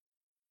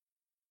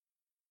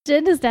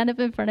Christian to stand up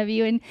in front of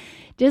you and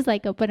just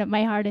like open up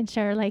my heart and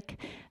share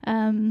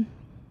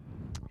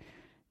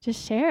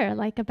just share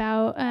like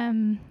about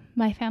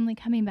my family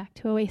coming back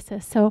to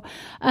Oasis. So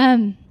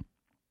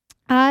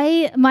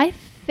my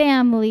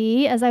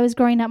family, as I was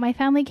growing up, my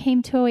family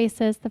came to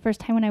Oasis the first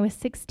time when I was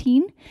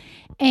 16.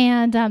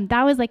 And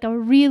that was like a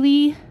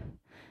really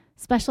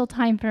special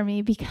time for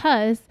me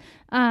because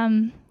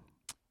I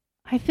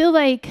feel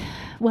like,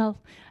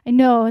 I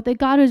know that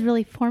God was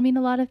really forming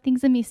a lot of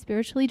things in me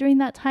spiritually during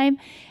that time.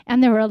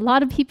 And there were a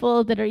lot of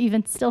people that are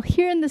even still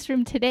here in this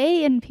room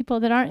today and people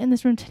that aren't in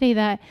this room today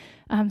that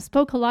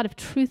spoke a lot of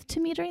truth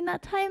to me during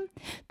that time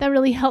that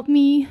really helped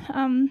me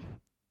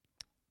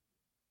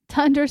to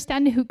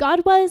understand who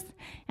God was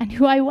and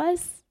who I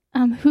was,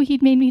 who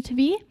he'd made me to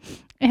be.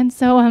 And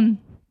so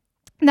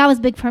that was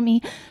big for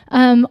me.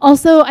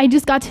 Also, I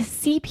just got to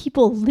see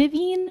people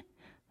living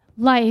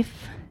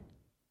life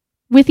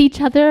with each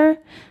other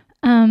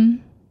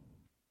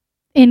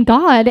in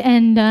God.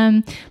 And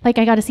I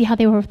got to see how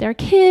they were with their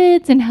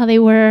kids and how they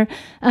were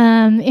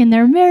in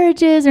their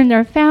marriages or in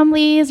their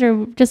families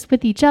or just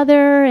with each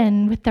other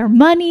and with their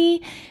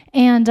money.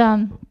 And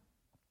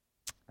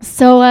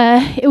so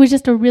it was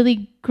just a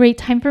really great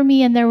time for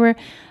me. And there were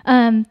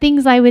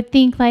things I would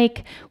think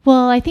like,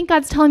 well, I think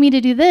God's telling me to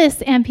do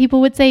this. And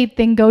people would say,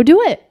 then go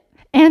do it.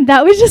 And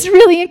that was just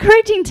really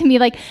encouraging to me.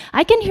 Like,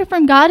 I can hear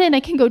from God and I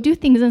can go do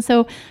things. And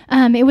so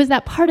it was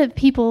that part of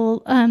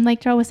people, like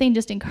Jarrell was saying,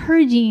 just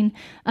encouraging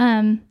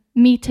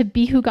me to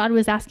be who God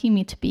was asking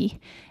me to be.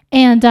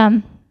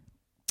 And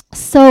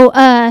so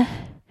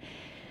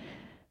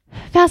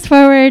fast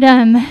forward,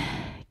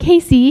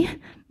 Casey,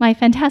 my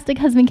fantastic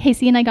husband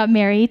Casey, and I got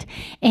married.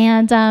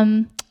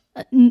 And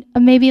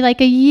maybe like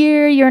a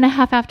year and a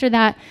half after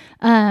that,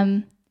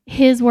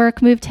 his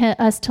work moved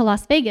us to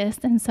Las Vegas.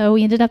 And so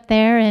we ended up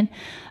there and,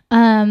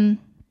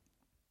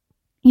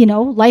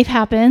 life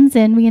happens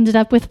and we ended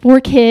up with 4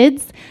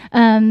 kids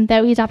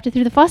that we adopted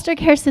through the foster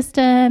care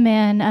system.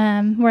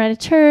 And we're at a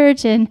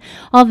church and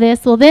all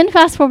this. Well, then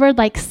fast forward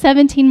like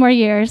 17 more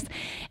years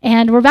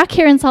and we're back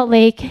here in Salt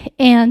Lake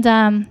and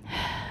our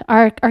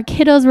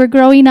kiddos were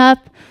growing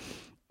up.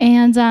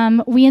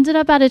 And we ended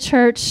up at a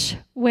church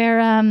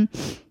where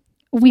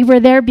we were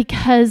there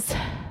because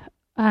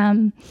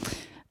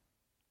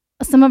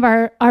some of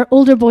our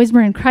older boys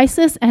were in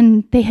crisis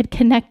and they had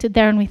connected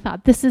there, and we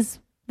thought, this is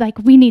like,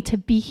 we need to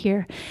be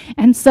here.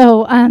 And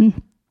so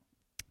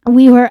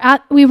we were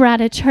at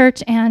a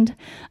church, and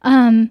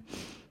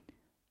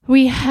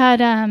we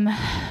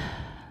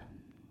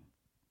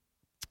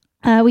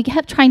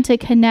kept trying to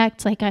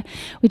connect.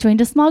 We joined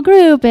a small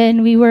group,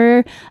 and we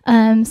were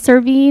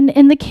serving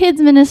in the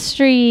kids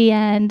ministry,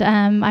 and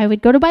I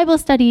would go to Bible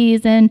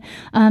studies and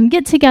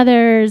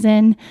get-togethers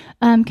and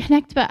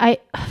connect.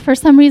 But for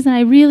some reason,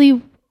 I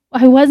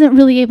wasn't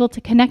really able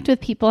to connect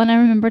with people. And I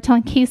remember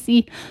telling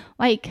Casey,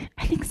 I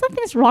think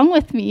something's wrong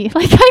with me.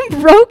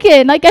 I'm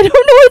broken. I don't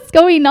know what's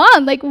going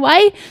on.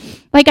 Why?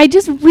 I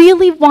just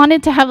really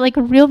wanted to have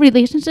real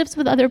relationships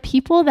with other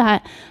people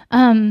that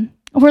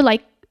were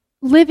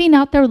living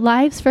out their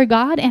lives for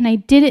God, and I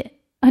didn't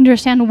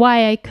understand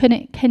why I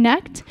couldn't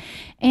connect.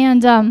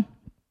 And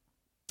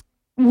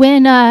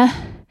when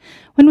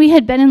we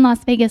had been in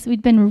Las Vegas,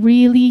 we'd been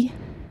really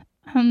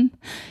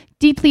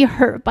deeply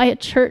hurt by a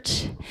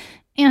church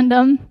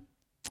and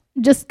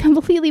just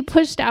completely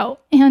pushed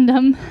out.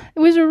 And it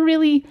was a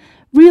really,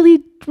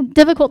 really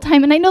difficult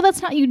time. And I know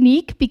that's not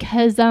unique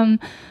because I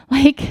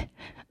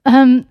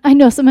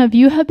know some of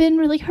you have been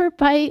really hurt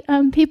by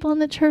people in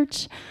the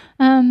church.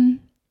 And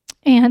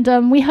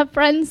we have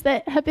friends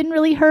that have been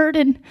really hurt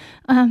and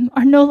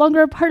are no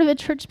longer a part of a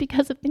church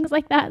because of things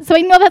like that. So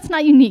I know that's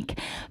not unique,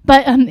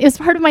 but it's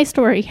part of my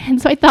story. And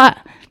so I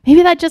thought,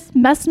 maybe that just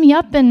messed me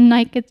up, and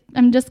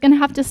I'm just going to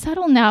have to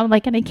settle now. And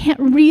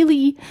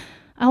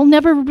I'll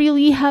never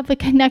really have a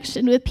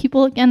connection with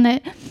people again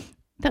that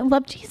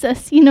love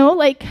Jesus,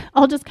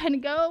 I'll just kind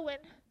of go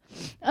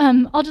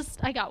and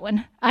I got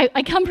one.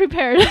 I come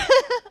prepared.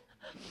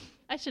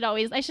 I should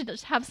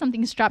just have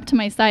something strapped to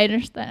my side, or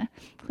the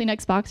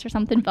Kleenex box or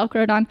something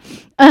Velcroed on.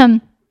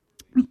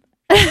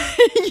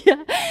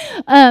 Yeah.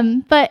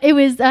 But it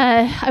was,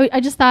 I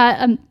just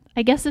thought,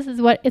 I guess this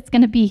is what it's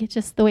going to be,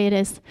 just the way it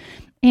is.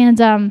 And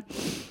so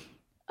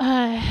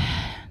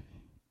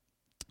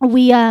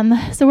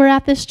we're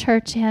at this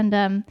church,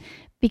 and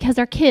because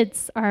our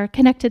kids are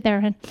connected there,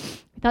 and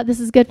we thought this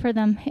is good for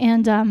them,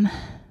 and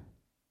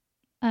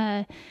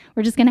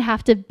we're just going to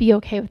have to be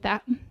okay with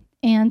that.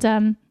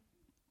 And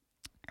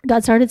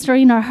God started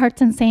stirring our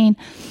hearts and saying,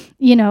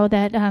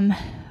 that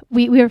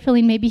we were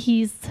feeling maybe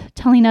he's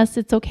telling us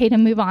it's okay to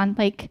move on.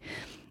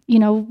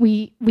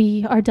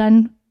 We are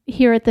done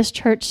here at this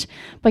church.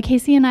 But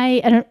Casey and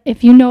I,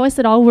 if you know us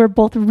at all, we're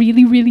both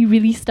really, really,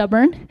 really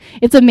stubborn.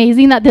 It's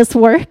amazing that this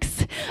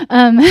works.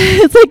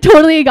 It's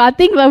totally a God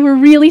thing, but we're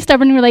really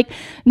stubborn. We're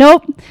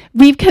nope,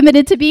 we've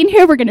committed to being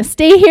here. We're going to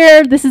stay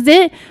here. This is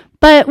it.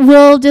 But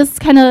we'll just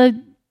kind of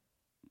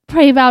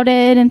pray about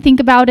it and think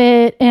about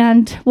it,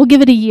 and we'll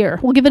give it a year.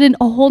 We'll give it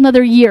a whole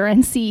nother year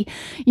and see,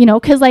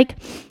 because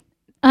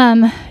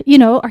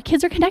our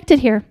kids are connected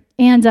here.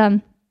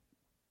 And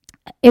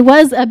it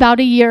was about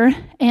a year,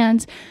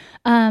 and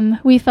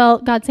we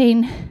felt God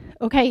saying,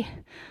 okay,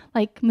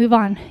 like, move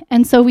on.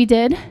 And so we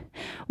did.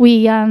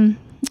 We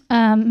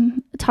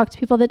talked to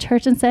people at the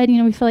church and said,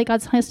 we feel like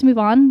God's telling us to move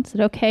on. I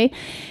said, okay.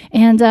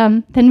 And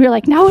then we were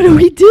like, now what do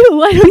we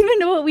do? I don't even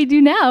know what we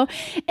do now.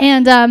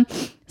 And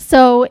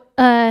so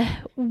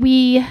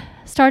we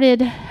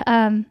started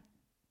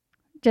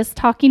just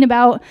talking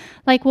about,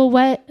 like, well,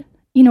 what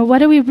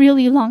are we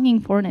really longing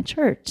for in a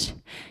church?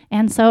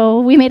 And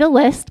so we made a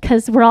list,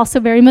 because we're also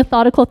very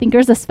methodical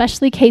thinkers,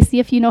 especially Casey,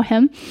 if you know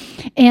him.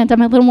 And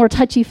I'm a little more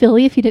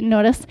touchy-feely, if you didn't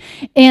notice.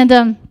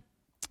 And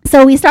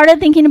so we started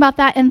thinking about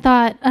that and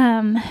thought,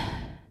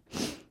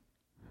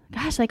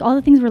 gosh, like, all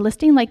the things we're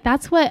listing, like,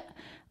 that's what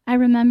I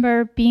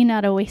remember being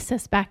at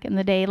Oasis back in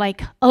the day,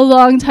 like a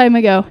long time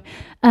ago.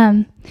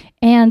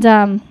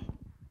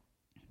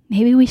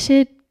 Maybe we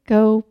should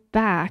go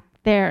back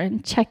there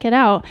and check it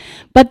out.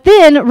 But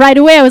then right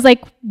away I was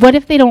like, what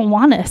if they don't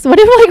want us? What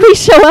if, like, we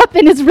show up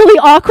and it's really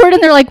awkward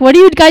and they're like, what are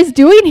you guys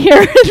doing here?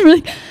 And we're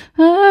like,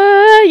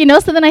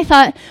 so then I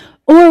thought,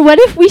 or what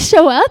if we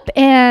show up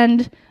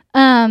and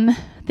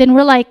then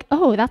we're like,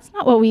 oh, that's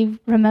not what we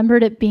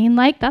remembered it being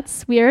like.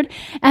 That's weird.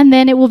 And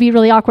then it will be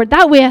really awkward.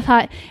 That way, I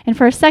thought, and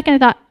for a second I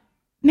thought,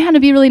 man,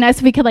 it'd be really nice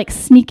if we could, like,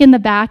 sneak in the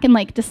back and,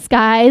 like,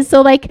 disguise.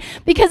 So, like,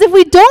 because if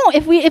we're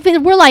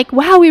like,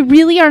 wow, we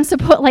really aren't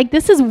supposed, like,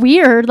 this is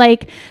weird.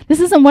 Like, this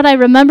isn't what I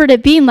remembered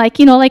it being like,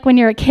 like when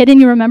you're a kid and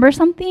you remember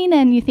something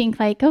and you think,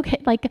 like,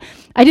 okay, like,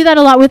 I do that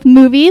a lot with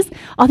movies.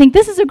 I'll think,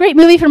 this is a great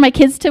movie for my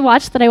kids to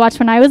watch that I watched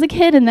when I was a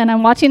kid. And then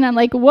I'm watching and I'm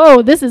like,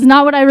 whoa, this is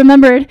not what I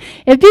remembered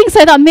it being. So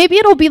I thought maybe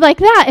it'll be like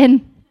that.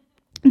 And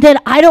then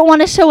I don't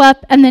want to show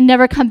up and then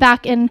never come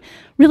back and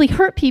really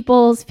hurt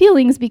people's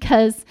feelings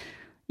because,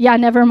 yeah,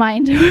 never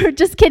mind. We're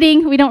just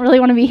kidding. We don't really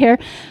want to be here.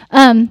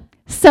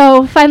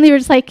 So finally we're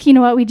just like, you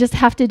know what? We just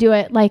have to do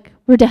it. Like,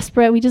 we're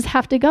desperate. We just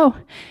have to go.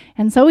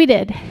 And so we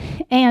did.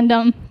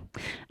 And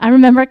I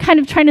remember kind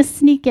of trying to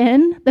sneak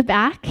in the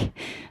back.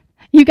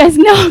 You guys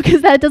know,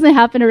 because that doesn't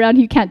happen around.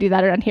 You can't do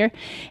that around here.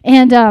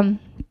 And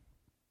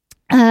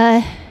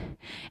I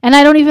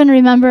don't even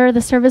remember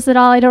the service at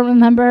all. I don't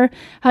remember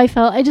how I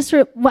felt.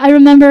 I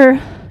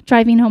remember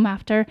driving home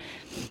after.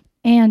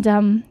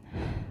 And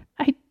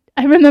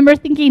I remember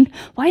thinking,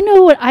 well, I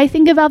know what I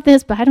think about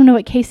this, but I don't know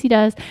what Casey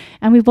does.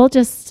 And we both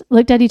just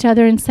looked at each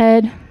other and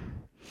said,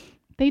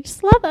 they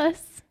just love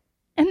us.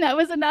 And that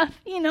was enough,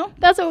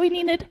 that's what we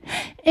needed.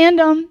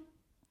 And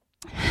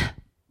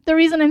the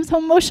reason I'm so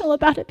emotional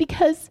about it,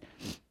 because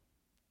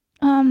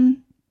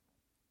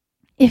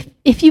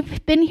if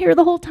you've been here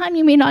the whole time,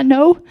 you may not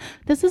know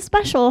this is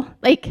special.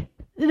 Like,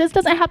 this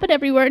doesn't happen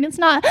everywhere. And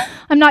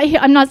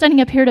I'm not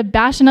standing up here to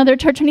bash another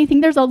church or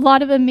anything. There's a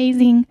lot of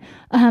amazing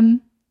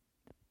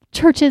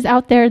churches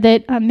out there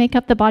that make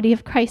up the body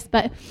of Christ,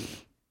 but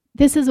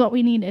this is what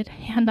we needed.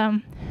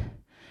 And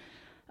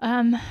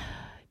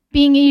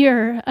being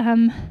here,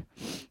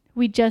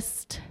 we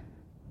just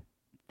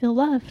feel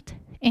loved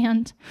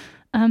and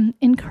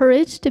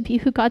encouraged to be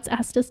who God's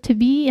asked us to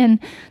be and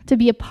to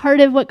be a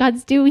part of what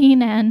God's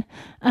doing. And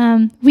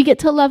we get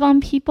to love on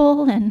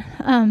people,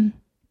 and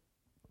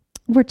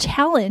we're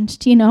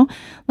challenged,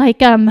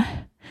 like, I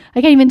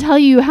can't even tell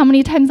you how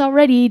many times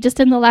already, just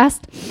in the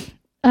last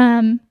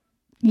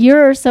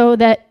year or so,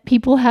 that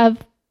people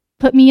have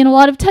put me in a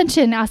lot of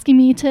tension, asking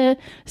me to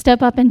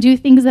step up and do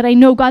things that I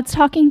know God's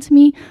talking to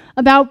me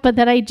about, but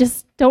that I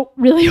just don't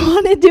really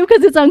want to do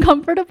because it's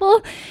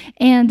uncomfortable.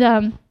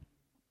 And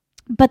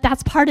but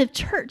that's part of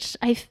church.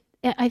 I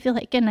feel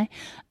like, and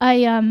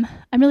I'm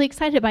really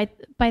excited by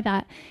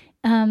that.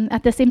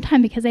 At the same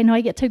time, because I know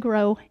I get to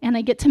grow and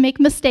I get to make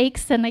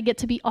mistakes and I get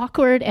to be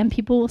awkward and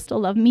people will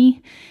still love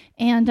me.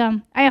 And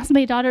I asked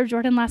my daughter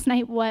Jordan last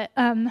night what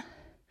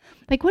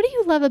do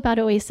you love about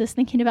Oasis,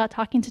 thinking about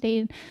talking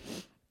today.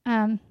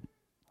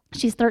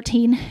 She's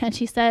 13 and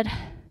she said,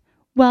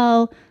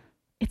 well,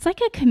 it's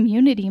like a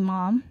community,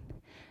 Mom.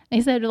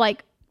 And I said,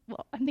 like,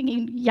 well, I'm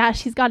thinking, yeah,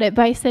 she's got it.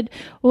 But I said,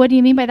 well, what do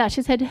you mean by that?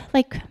 She said,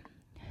 like,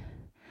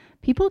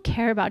 people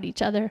care about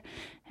each other.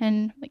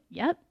 And like,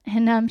 yep.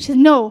 And she said,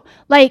 no,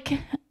 like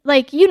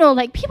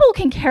people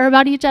can care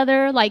about each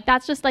other. Like,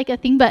 that's just like a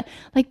thing, but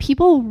like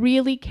people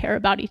really care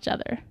about each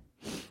other.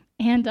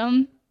 And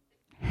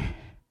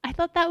I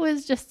thought that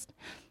was just,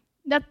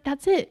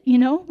 that's it,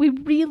 we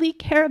really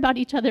care about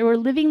each other. We're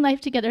living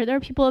life together. There are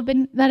people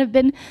that have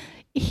been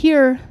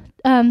here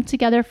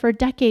together for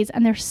decades,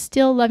 and they're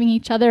still loving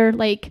each other,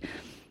 like,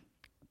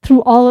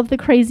 through all of the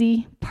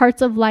crazy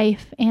parts of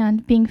life,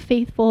 and being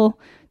faithful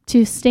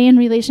to stay in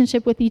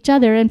relationship with each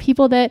other, and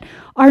people that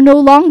are no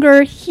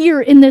longer here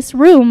in this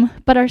room,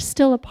 but are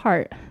still a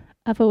part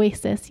of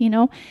Oasis,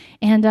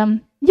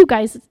 And you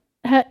guys,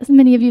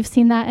 many of you have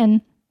seen that,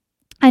 and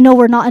I know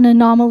we're not an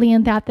anomaly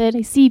in that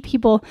I see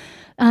people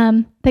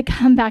that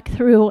come back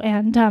through,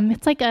 and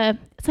it's like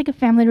a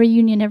family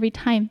reunion every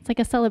time. It's like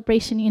a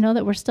celebration,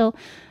 that we're still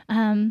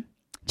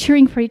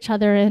cheering for each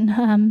other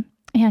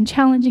and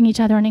challenging each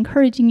other and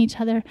encouraging each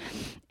other.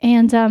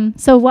 And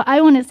so what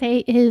I want to say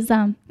is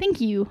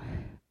thank you.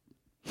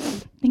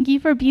 Thank you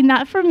for being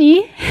that for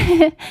me.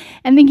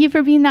 And thank you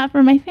for being that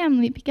for my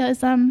family,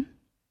 because I'm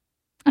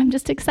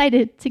just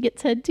excited to get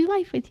to do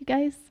life with you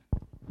guys.